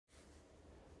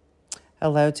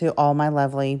Hello to all my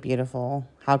lovely, beautiful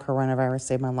How Coronavirus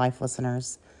Saved My Life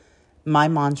listeners. My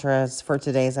mantras for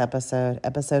today's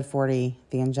episode 40,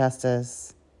 The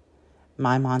Injustice.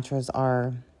 My mantras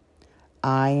are,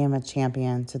 I am a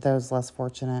champion to those less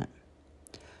fortunate.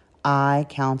 I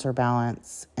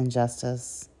counterbalance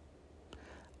injustice.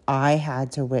 I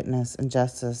had to witness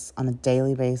injustice on a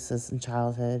daily basis in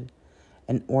childhood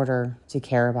in order to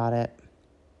care about it.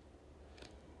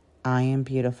 I am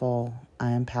beautiful,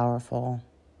 I am powerful,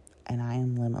 and I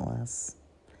am limitless.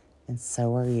 And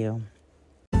so are you.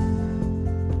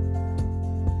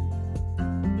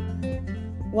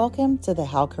 Welcome to the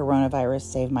How Coronavirus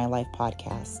Saved My Life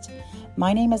podcast.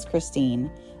 My name is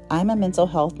Christine. I'm a mental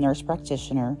health nurse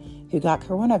practitioner who got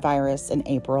coronavirus in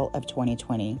April of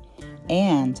 2020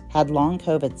 and had long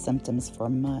COVID symptoms for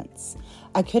months.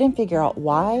 I couldn't figure out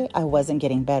why I wasn't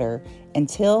getting better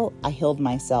until I healed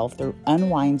myself through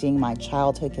unwinding my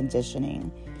childhood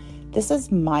conditioning. This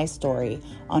is my story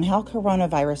on how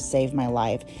coronavirus saved my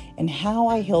life and how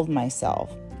I healed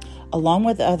myself, along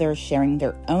with others sharing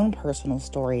their own personal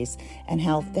stories and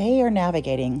how they are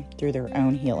navigating through their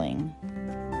own healing.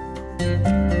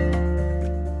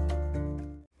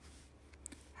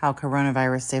 How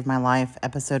Coronavirus Saved My Life,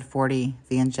 episode 40,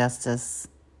 The Injustice.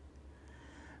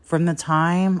 From the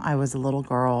time I was a little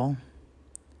girl,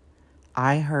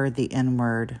 I heard the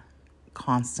N-word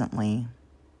constantly.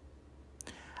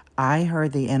 I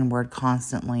heard the N-word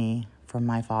constantly from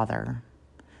my father,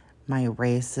 my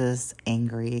racist,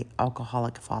 angry,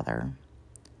 alcoholic father.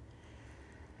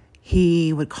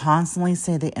 He would constantly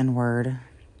say the N-word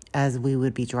as we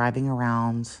would be driving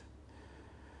around.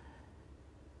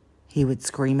 He would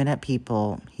scream it at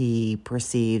people he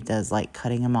perceived as like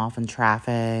cutting him off in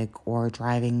traffic or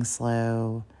driving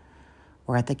slow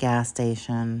or at the gas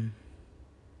station.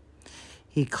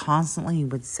 He constantly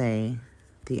would say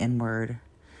the N-word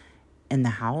in the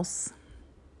house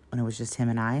when it was just him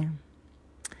and I,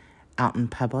 out in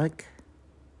public,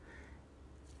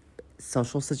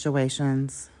 social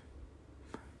situations,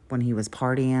 when he was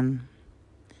partying.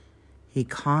 He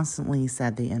constantly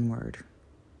said the N-word.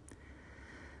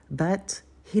 But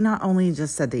he not only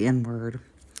just said the N-word,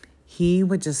 he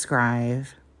would describe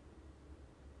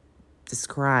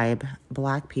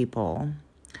Black people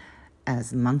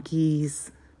as monkeys.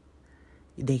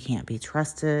 They can't be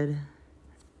trusted.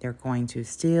 They're going to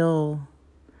steal.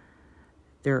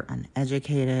 They're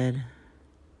uneducated.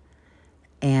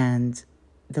 And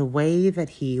the way that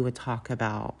he would talk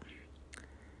about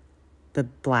the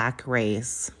Black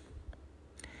race,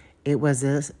 it was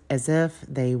as if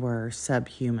they were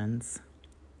subhumans.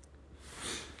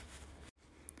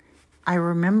 I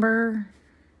remember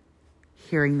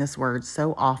hearing this word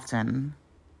so often,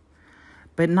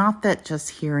 but not that just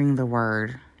hearing the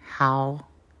word, how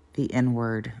the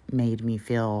N-word made me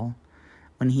feel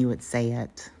when he would say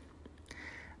it.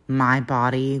 My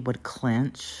body would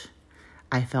clench.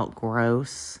 I felt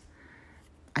gross.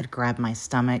 I'd grab my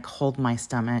stomach, hold my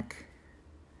stomach.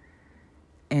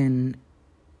 And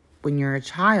when you're a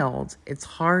child, it's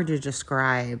hard to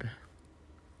describe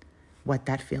what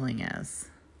that feeling is.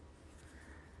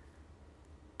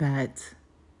 But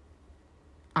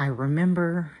I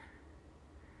remember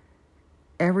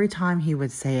every time he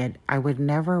would say it, I would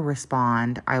never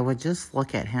respond. I would just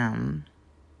look at him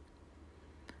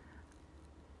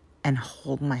and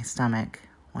hold my stomach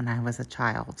when I was a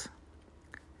child,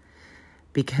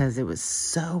 because it was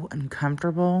so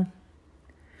uncomfortable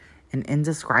and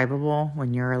indescribable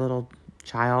when you're a little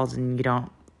child and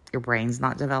your brain's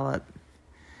not developed.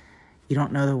 You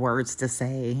don't know the words to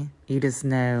say. You just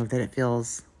know that it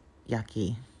feels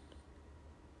yucky.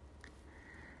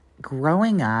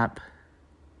 Growing up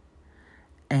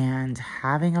and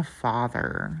having a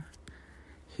father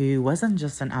who wasn't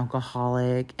just an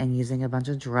alcoholic and using a bunch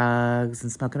of drugs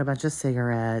and smoking a bunch of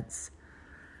cigarettes.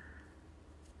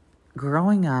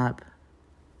 Growing up,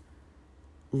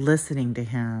 listening to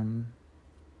him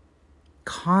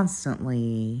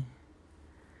constantly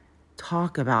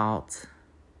talk about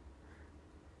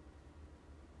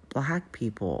Black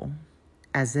people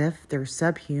as if they're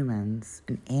subhumans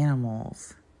and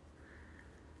animals.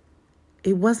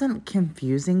 It wasn't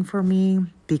confusing for me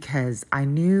because I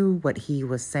knew what he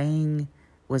was saying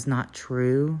was not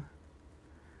true,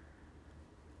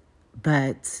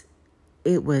 but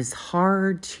it was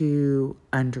hard to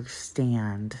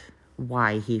understand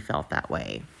why he felt that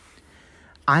way.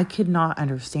 I could not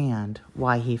understand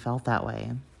why he felt that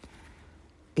way.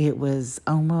 It was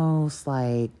almost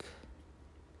like,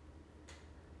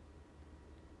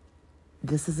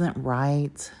 this isn't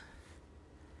right.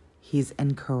 He's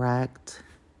incorrect.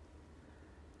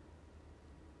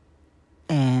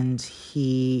 And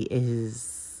he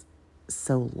is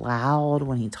so loud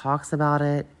when he talks about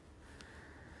it.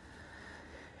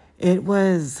 It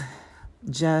was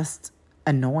just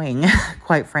annoying,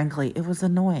 quite frankly. It was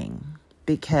annoying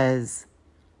because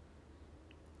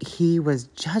he was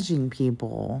judging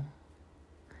people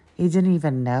he didn't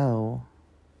even know,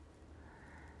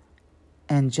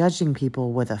 and judging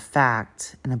people with a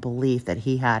fact and a belief that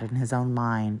he had in his own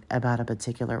mind about a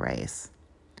particular race.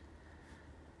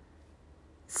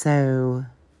 So,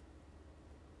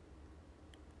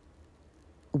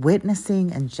 witnessing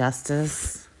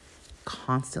injustice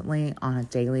constantly on a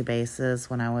daily basis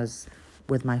when I was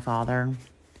with my father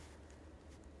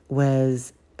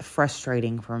was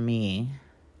frustrating for me,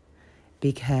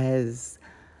 because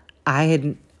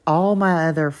all my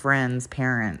other friends'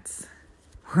 parents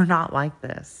were not like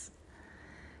this.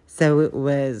 So it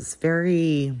was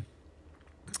very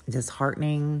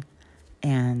disheartening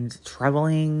and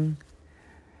troubling,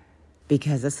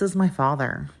 because this is my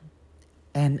father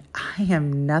and I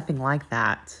am nothing like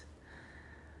that.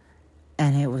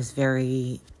 And it was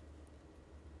very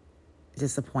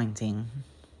disappointing.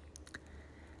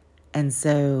 And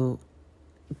so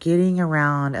getting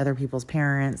around other people's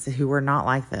parents who were not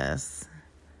like this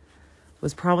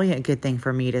was probably a good thing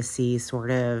for me to see sort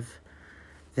of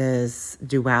this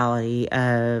duality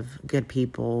of good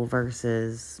people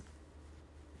versus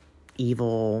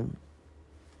evil,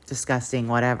 disgusting,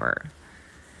 whatever.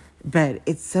 But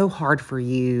it's so hard for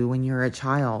you when you're a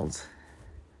child,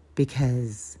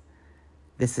 because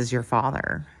this is your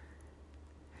father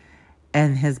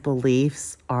and his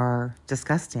beliefs are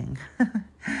disgusting.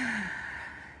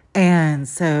 And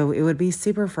so it would be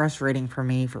super frustrating for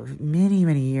me for many,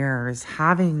 many years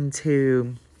having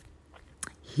to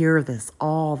hear this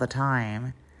all the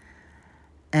time.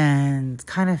 And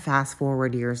kind of fast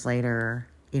forward years later,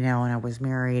 when I was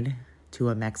married to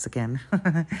a Mexican,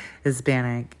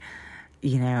 Hispanic,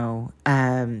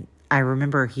 I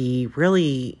remember he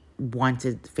really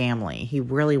wanted family. He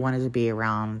really wanted to be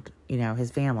around,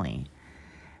 his family.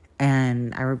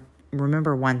 And I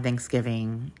remember one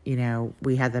Thanksgiving,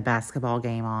 we had the basketball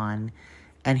game on,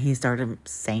 and he started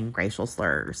saying racial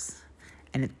slurs.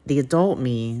 And the adult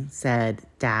me said,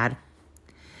 "Dad,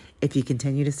 if you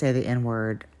continue to say the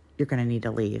N-word, you're going to need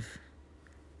to leave."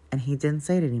 And he didn't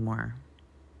say it anymore.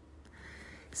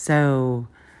 So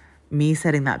me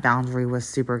setting that boundary was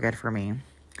super good for me.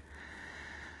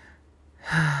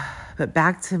 But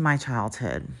back to my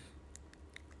childhood,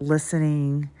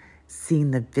 listening,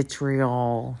 seeing the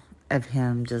vitriol of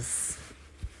him just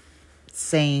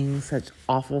saying such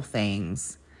awful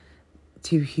things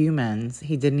to humans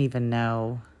he didn't even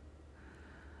know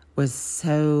was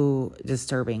so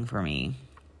disturbing for me.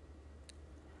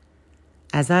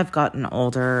 As I've gotten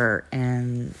older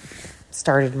and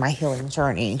started my healing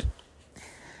journey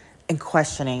and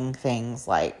questioning things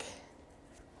like,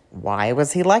 why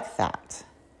was he like that?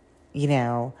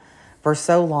 For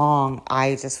so long,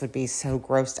 I just would be so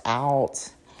grossed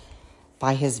out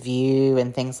by his view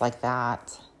and things like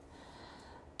that.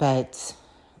 But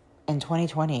in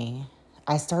 2020,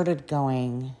 I started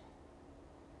going,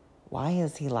 why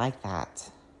is he like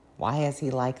that? Why is he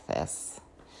like this?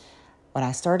 When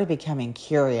I started becoming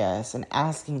curious and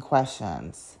asking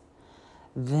questions,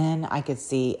 then I could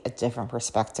see a different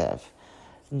perspective.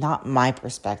 Not my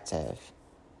perspective,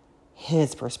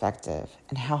 his perspective,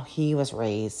 and how he was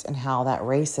raised, and how that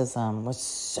racism was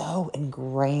so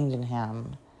ingrained in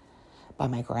him by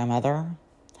my grandmother.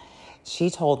 She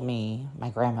told me, my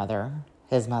grandmother,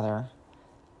 his mother,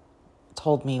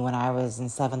 told me when I was in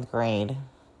 7th grade,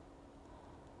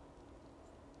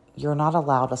 "You're not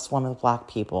allowed to swim with black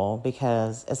people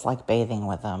because it's like bathing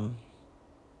with them."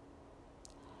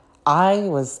 I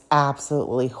was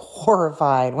absolutely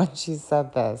horrified when she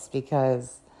said this,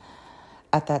 because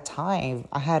at that time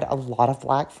I had a lot of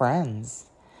black friends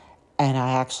and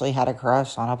I actually had a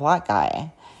crush on a black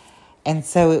guy. And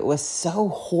so it was so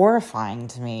horrifying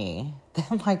to me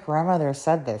that my grandmother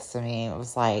said this to me. It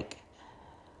was like,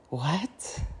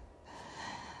 what?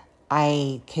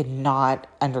 I could not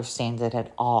understand it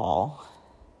at all.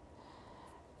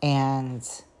 And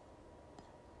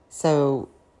so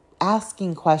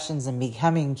asking questions and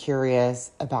becoming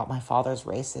curious about my father's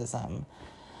racism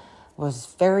was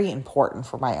very important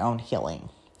for my own healing.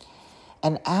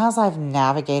 And as I've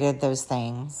navigated those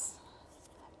things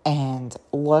and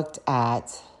looked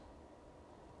at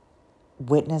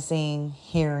witnessing,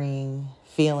 hearing,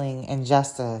 feeling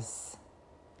injustice,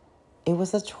 it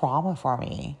was a trauma for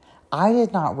me. I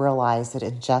did not realize that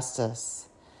injustice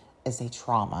is a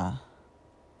trauma.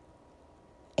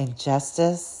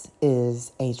 Injustice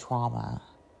is a trauma.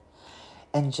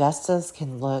 Injustice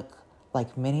can look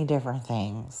like many different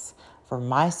things. For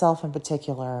myself in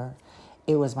particular,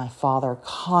 it was my father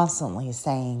constantly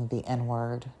saying the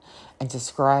N-word and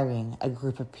describing a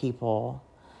group of people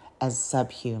as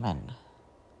subhuman,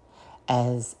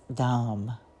 as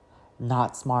dumb,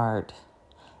 not smart,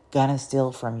 gonna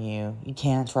steal from you. You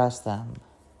can't trust them.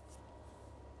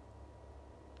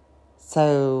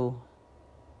 So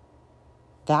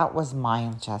that was my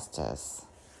injustice.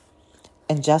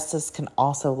 Injustice can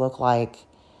also look like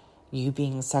you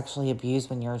being sexually abused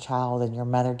when you're a child and your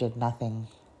mother did nothing.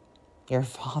 Your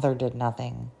father did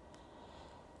nothing.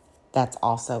 That's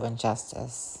also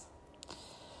injustice.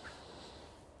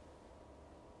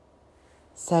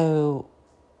 So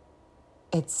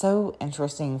it's so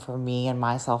interesting for me and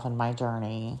myself and my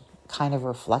journey, kind of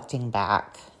reflecting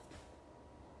back.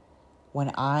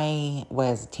 When I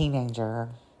was a teenager,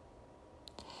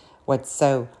 what's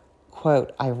so,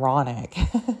 quote, ironic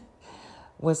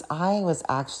was I was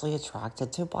actually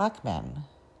attracted to black men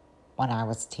when I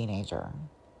was a teenager.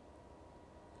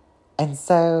 And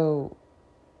so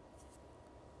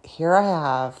here I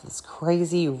have this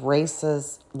crazy,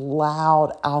 racist,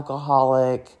 loud,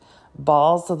 alcoholic,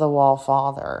 balls to the wall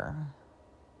father.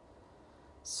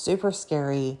 Super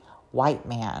scary white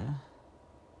man.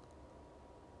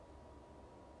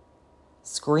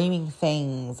 Screaming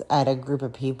things at a group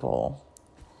of people.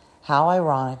 How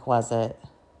ironic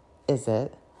is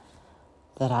it,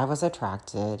 that I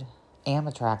am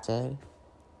attracted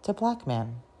to black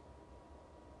men?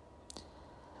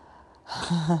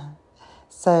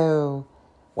 So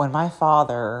when my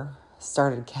father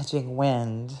started catching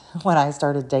wind, when I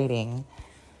started dating,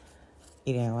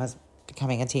 I was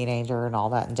becoming a teenager and all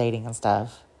that and dating and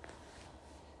stuff,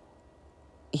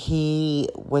 he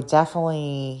would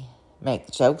definitely make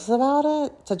jokes about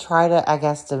it to try to, I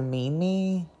guess, demean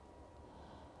me,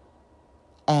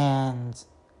 and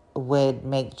would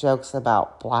make jokes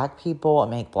about black people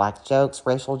and make black jokes,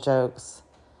 racial jokes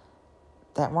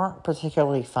that weren't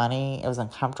particularly funny. It was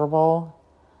uncomfortable.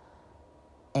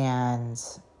 And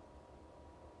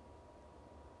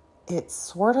it's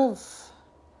sort of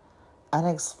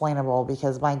unexplainable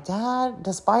because my dad,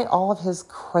 despite all of his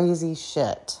crazy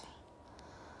shit,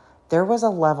 there was a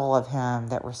level of him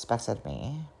that respected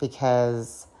me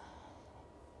because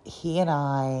he and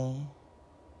I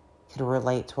could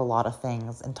relate to a lot of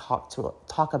things and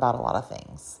talk about a lot of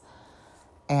things.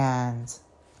 And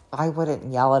I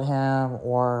wouldn't yell at him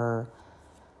or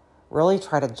really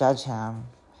try to judge him.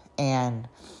 And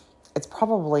it's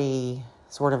probably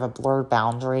sort of a blurred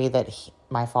boundary that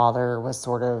my father was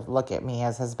sort of look at me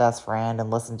as his best friend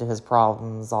and listen to his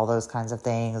problems, all those kinds of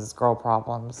things, his girl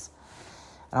problems.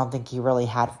 I don't think he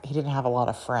didn't have a lot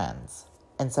of friends.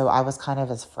 And so I was kind of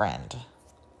his friend.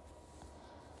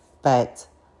 But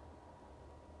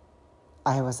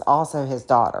I was also his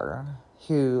daughter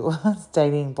who was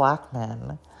dating black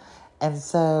men. And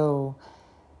so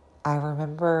I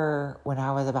remember when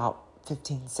I was about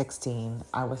 15, 16,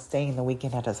 I was staying the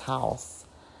weekend at his house.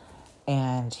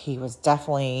 And he was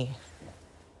definitely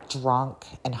drunk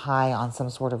and high on some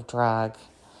sort of drug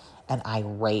and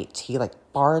irate. He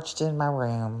barged in my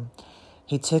room.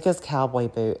 He took his cowboy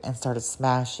boot and started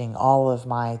smashing all of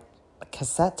my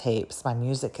cassette tapes, my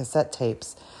music cassette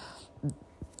tapes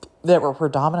that were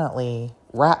predominantly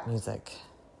rap music.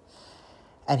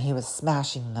 And he was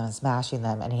smashing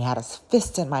them. And he had his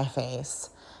fist in my face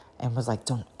and was like,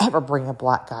 don't ever bring a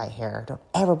black guy here. Don't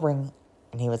ever bring,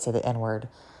 and he would say the N-word,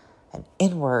 an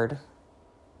N-word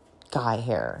guy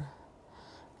here.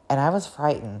 And I was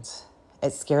frightened.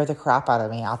 It scared the crap out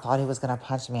of me. I thought he was going to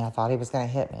punch me. I thought he was going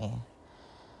to hit me.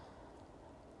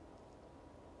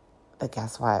 But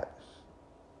guess what?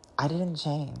 I didn't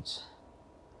change.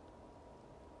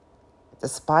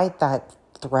 Despite that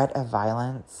threat of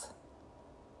violence,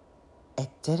 it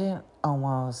didn't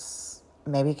almost,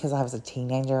 maybe because I was a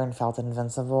teenager and felt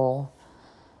invincible,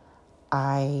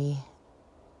 I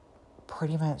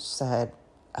pretty much said,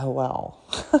 oh well,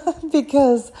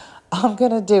 because I'm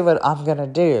going to do what I'm going to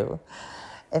do.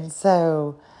 And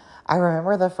so I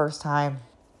remember the first time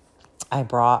I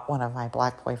brought one of my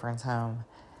black boyfriends home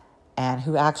and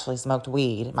who actually smoked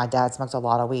weed. My dad smoked a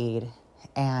lot of weed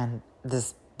and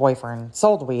this boyfriend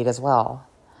sold weed as well.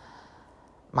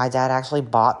 My dad actually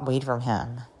bought weed from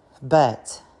him.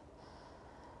 But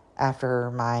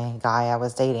after my guy I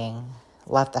was dating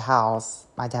left the house,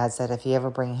 my dad said, if you ever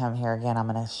bring him here again, I'm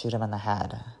going to shoot him in the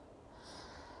head.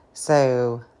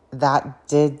 So that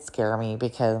did scare me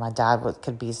because my dad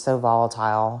could be so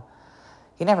volatile.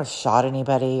 He never shot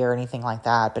anybody or anything like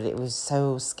that, but it was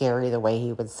so scary the way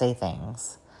he would say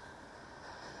things.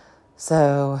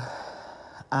 So,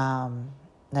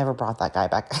 never brought that guy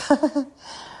back.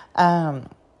 Um,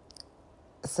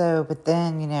 but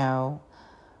then,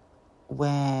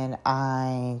 when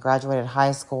I graduated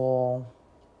high school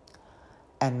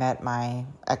and met my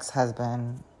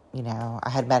ex-husband, I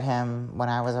had met him when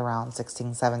I was around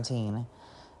 16, 17,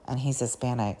 and he's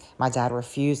Hispanic. My dad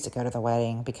refused to go to the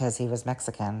wedding because he was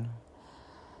Mexican.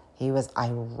 He was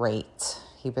irate.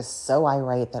 He was so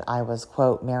irate that I was,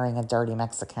 quote, marrying a dirty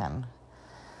Mexican.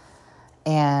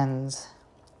 And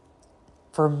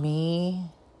for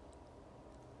me,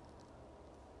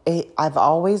 I've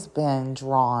always been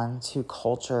drawn to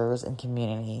cultures and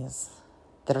communities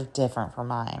that are different from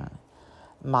mine.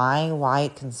 My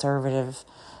white, conservative,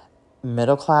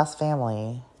 middle-class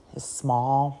family is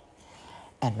small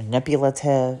and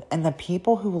manipulative, and the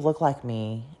people who look like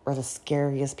me are the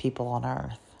scariest people on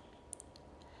earth.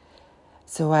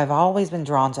 So I've always been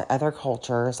drawn to other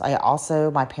cultures.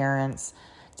 My parents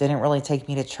didn't really take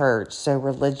me to church, so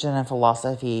religion and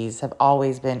philosophies have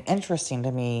always been interesting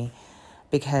to me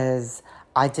because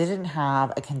I didn't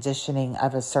have a conditioning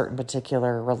of a certain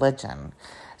particular religion.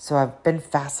 So I've been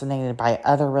fascinated by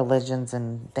other religions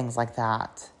and things like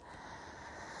that.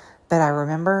 But I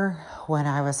remember when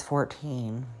I was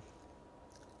 14,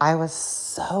 I was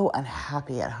so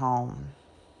unhappy at home.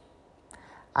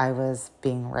 I was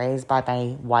being raised by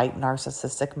my white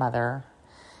narcissistic mother,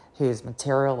 who's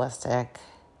materialistic.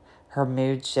 Her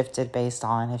mood shifted based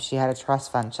on if she had a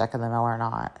trust fund check in the mail or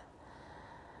not.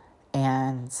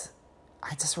 And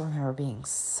I just remember being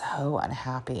so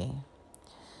unhappy.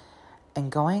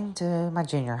 And going to my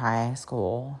junior high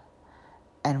school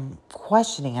and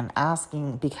questioning and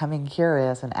asking, becoming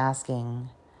curious and asking,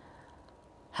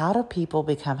 how do people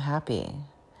become happy?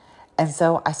 And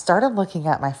so I started looking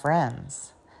at my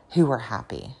friends who were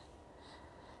happy.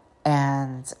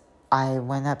 And I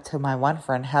went up to my one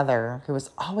friend, Heather, who was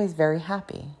always very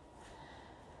happy.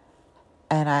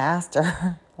 And I asked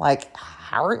her, like,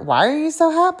 why are you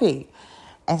so happy?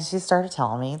 And she started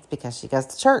telling me it's because she goes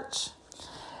to church.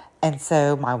 And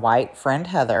so my white friend,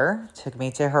 Heather, took me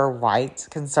to her white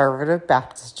conservative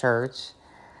Baptist church.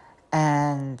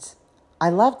 And I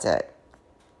loved it.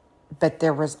 But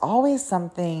there was always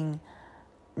something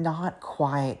not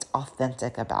quite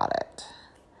authentic about it.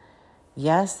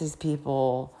 Yes, these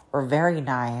people were very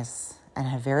nice and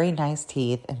had very nice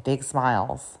teeth and big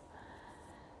smiles.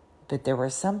 But there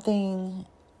was something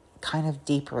kind of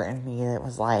deeper in me that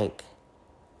was like,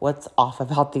 what's off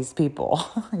about these people,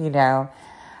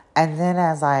 And then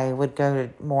as I would go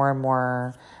to more and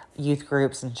more youth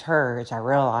groups in church, I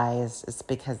realized it's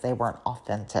because they weren't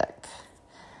authentic.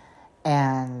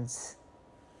 And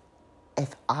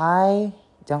if I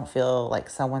don't feel like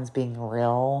someone's being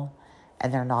real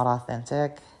and they're not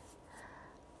authentic,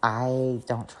 I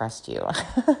don't trust you.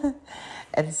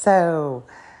 And so,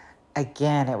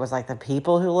 again, it was like the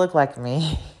people who look like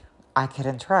me, I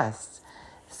couldn't trust.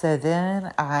 So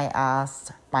then I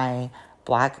asked my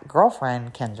Black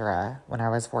girlfriend, Kendra, when I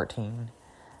was 14,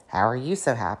 how are you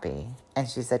so happy? And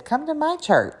she said, come to my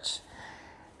church.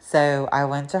 So I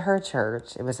went to her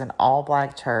church. It was an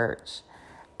all-Black church.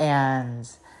 And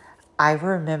I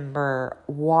remember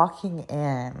walking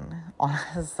in on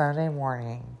a Sunday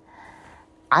morning.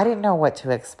 I didn't know what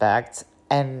to expect,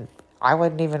 and I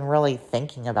wasn't even really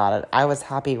thinking about it. I was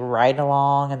happy riding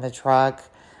along in the truck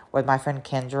with my friend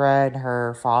Kendra and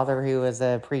her father, who was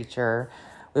a preacher.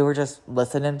 We were just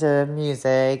listening to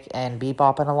music and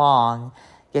bebopping along,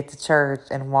 get to church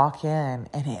and walk in,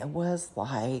 and it was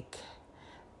like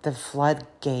the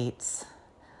floodgates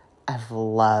of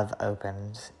love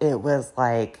opened. It was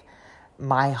like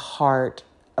my heart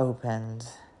opened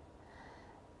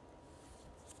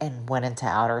and went into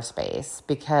outer space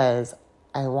because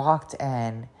I walked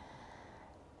in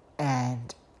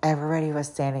and everybody was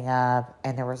standing up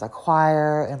and there was a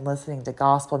choir and listening to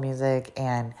gospel music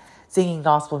and singing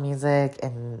gospel music,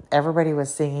 and everybody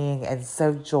was singing and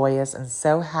so joyous and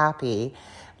so happy.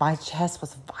 My chest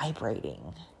was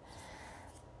vibrating.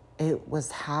 It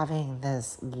was having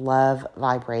this love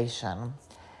vibration,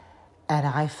 and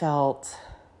I felt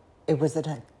it was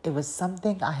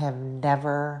something I have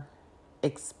never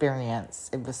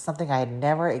experienced. It was something I had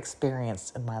never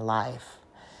experienced in my life.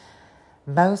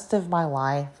 Most of my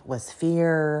life was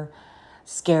fear,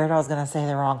 scared I was going to say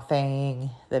the wrong thing.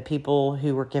 The people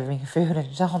who were giving me food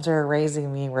and shelter,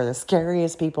 raising me, were the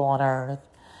scariest people on earth.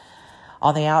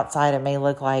 On the outside, it may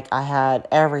look like I had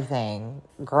everything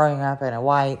growing up in a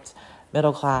white,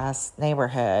 middle-class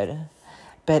neighborhood.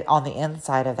 But on the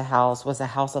inside of the house was a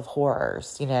house of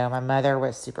horrors. My mother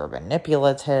was super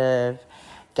manipulative,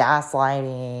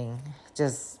 gaslighting,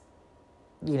 just,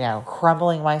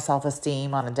 crumbling my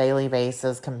self-esteem on a daily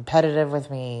basis, competitive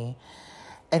with me.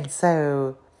 And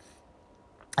so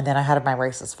And then I had my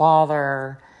racist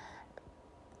father.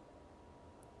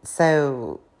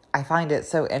 So I find it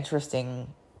so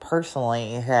interesting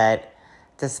personally that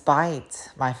despite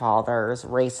my father's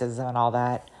racism and all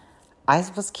that, I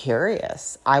was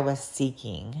curious. I was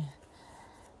seeking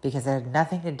because it had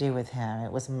nothing to do with him.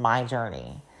 It was my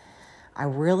journey. I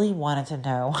really wanted to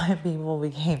know why people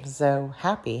became so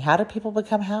happy. How did people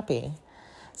become happy?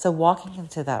 So walking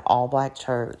into that all-black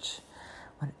church,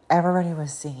 when everybody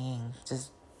was singing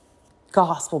just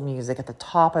gospel music at the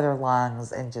top of their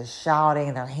lungs and just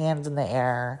shouting, their hands in the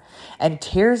air, and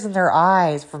tears in their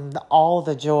eyes from all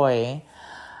the joy,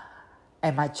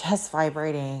 and my chest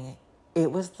vibrating,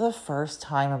 it was the first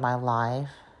time in my life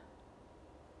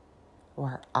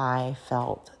where I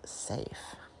felt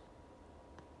safe.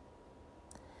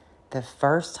 The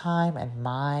first time in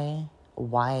my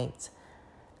white,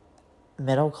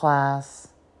 middle class,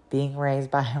 being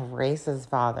raised by a racist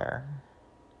father,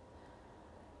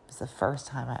 was the first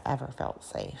time I ever felt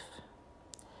safe.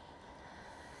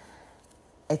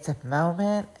 It's a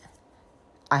moment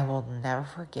I will never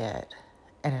forget,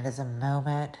 and it is a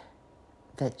moment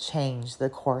that changed the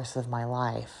course of my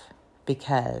life,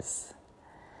 because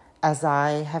as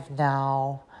I have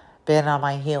now been on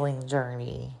my healing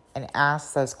journey and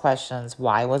asked those questions,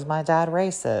 why was my dad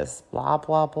racist? Blah,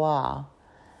 blah, blah.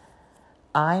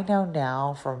 I know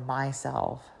now for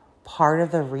myself, part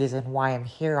of the reason why I'm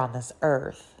here on this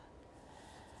earth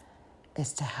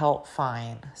is to help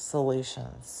find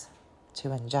solutions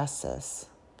to injustice.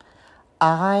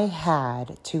 I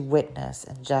had to witness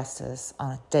injustice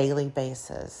on a daily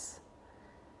basis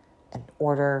in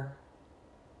order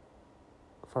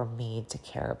for me to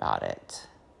care about it.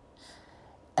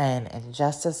 And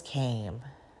injustice came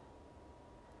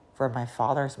from my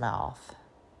father's mouth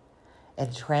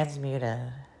and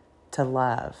transmuted to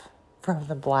love from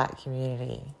the Black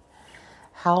community.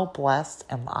 How blessed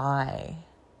am I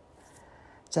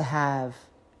to have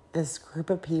this group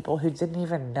of people who didn't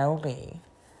even know me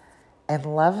and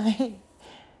love me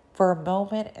for a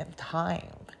moment in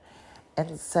time.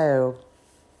 And so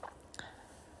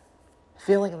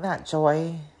feeling that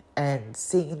joy and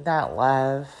seeing that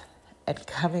love and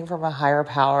coming from a higher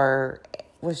power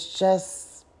was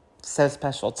just so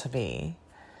special to me.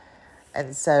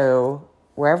 And so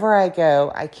wherever I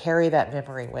go, I carry that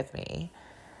memory with me.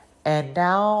 And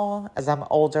now, as I'm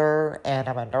older and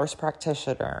I'm a nurse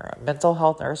practitioner, a mental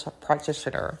health nurse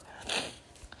practitioner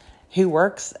who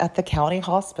works at the county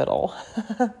hospital,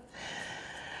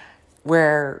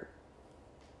 where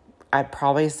I'd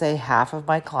probably say half of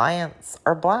my clients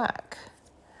are Black.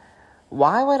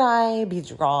 Why would I be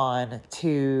drawn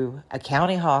to a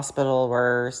county hospital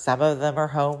where some of them are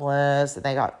homeless and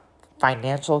they got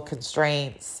financial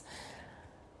constraints?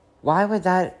 Why would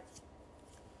that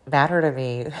matter to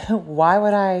me? Why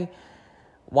would I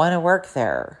want to work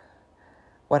there?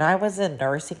 When I was in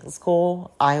nursing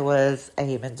school, I was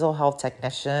a mental health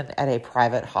technician at a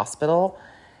private hospital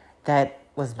that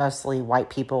was mostly white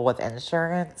people with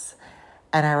insurance.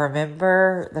 And I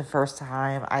remember the first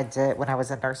time when I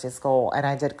was in nursing school and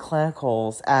I did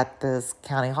clinicals at this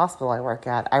county hospital I work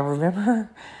at. I remember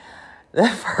the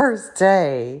first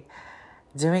day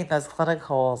doing those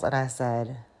clinicals and I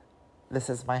said, this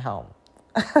is my home.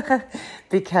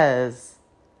 Because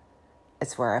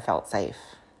it's where I felt safe.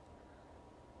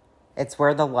 It's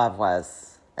where the love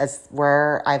was. It's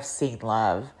where I've seen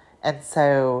love. And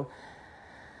so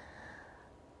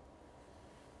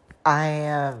I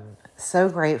am so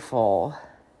grateful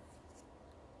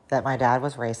that my dad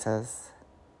was racist.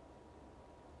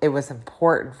 It was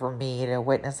important for me to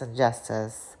witness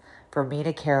injustice, for me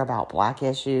to care about Black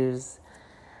issues.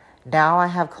 Now I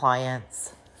have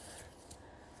clients,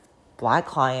 Black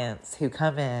clients, who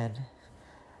come in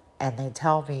and they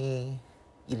tell me,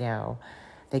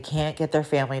 they can't get their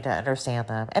family to understand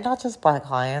them. And not just Black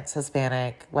clients,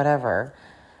 Hispanic, whatever,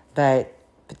 but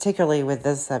particularly with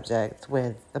this subject,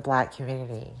 with the Black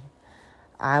community.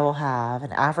 I will have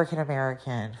an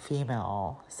African-American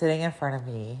female sitting in front of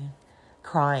me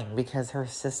crying because her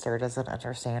sister doesn't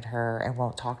understand her and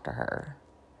won't talk to her.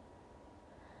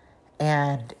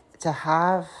 And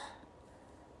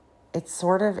it's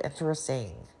sort of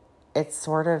interesting. It's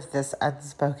sort of this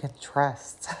unspoken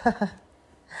trust.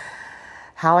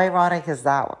 How ironic is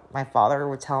that? My father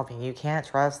would tell me, you can't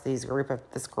trust this group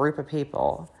of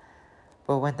people.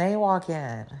 But when they walk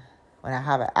in, when I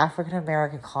have an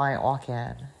African-American client walk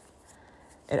in,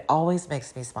 it always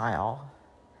makes me smile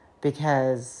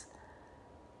because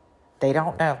they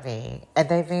don't know me and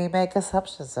they may make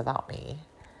assumptions about me.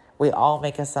 We all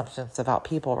make assumptions about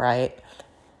people, right?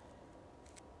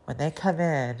 When they come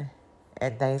in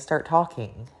and they start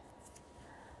talking,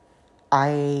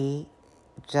 I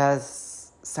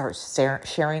just start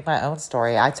sharing my own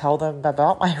story. I tell them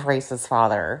about my racist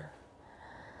father.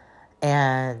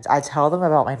 And I tell them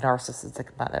about my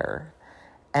narcissistic mother.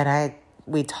 And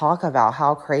we talk about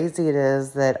how crazy it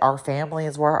is that our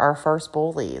families were our first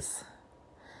bullies.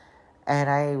 And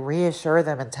I reassure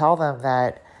them and tell them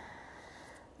that,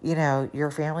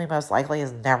 your family most likely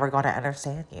is never going to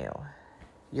understand you.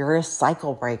 You're a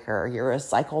cycle breaker. You're a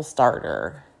cycle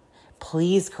starter.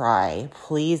 Please cry.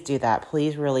 Please do that.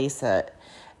 Please release it.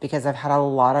 Because I've had a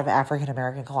lot of African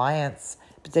American clients,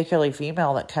 particularly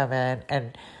female, that come in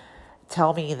and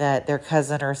tell me that their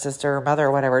cousin or sister or mother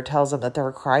or whatever tells them that they're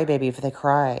a crybaby if they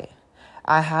cry.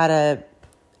 I had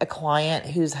a client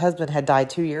whose husband had died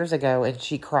 2 years ago, and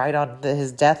she cried on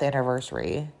his death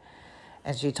anniversary.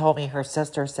 And she told me her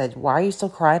sister said, "Why are you still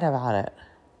crying about it?"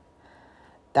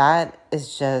 That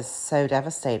is just so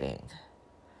devastating.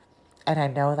 And I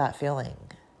know that feeling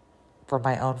from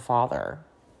my own father,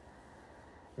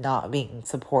 not being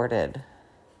supported.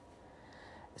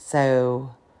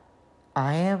 So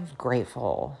I am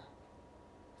grateful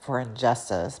for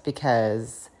injustice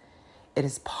because it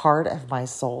is part of my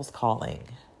soul's calling.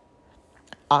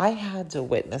 I had to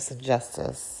witness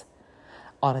injustice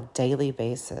on a daily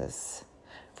basis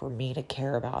for me to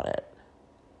care about it.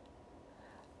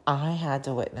 I had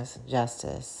to witness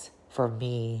injustice for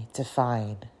me to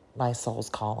find my soul's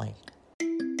calling.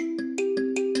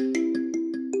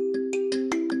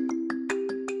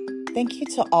 Thank you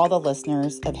to all the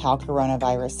listeners of How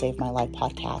Coronavirus Saved My Life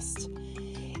podcast.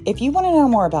 If you want to know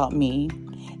more about me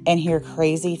and hear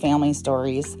crazy family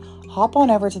stories, hop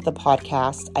on over to the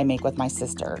podcast I make with my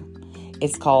sister.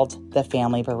 It's called The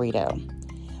Family Burrito.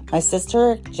 My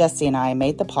sister, Jessie, and I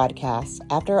made the podcast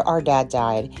after our dad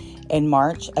died in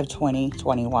March of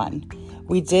 2021.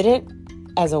 We did it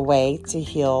as a way to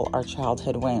heal our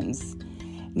childhood wounds.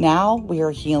 Now we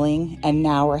are healing, and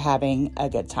now we're having a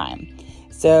good time.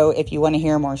 So if you want to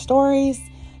hear more stories,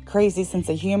 crazy sense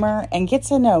of humor, and get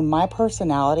to know my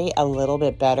personality a little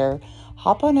bit better,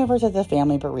 hop on over to The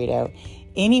Family Burrito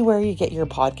anywhere you get your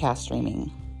podcast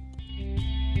streaming.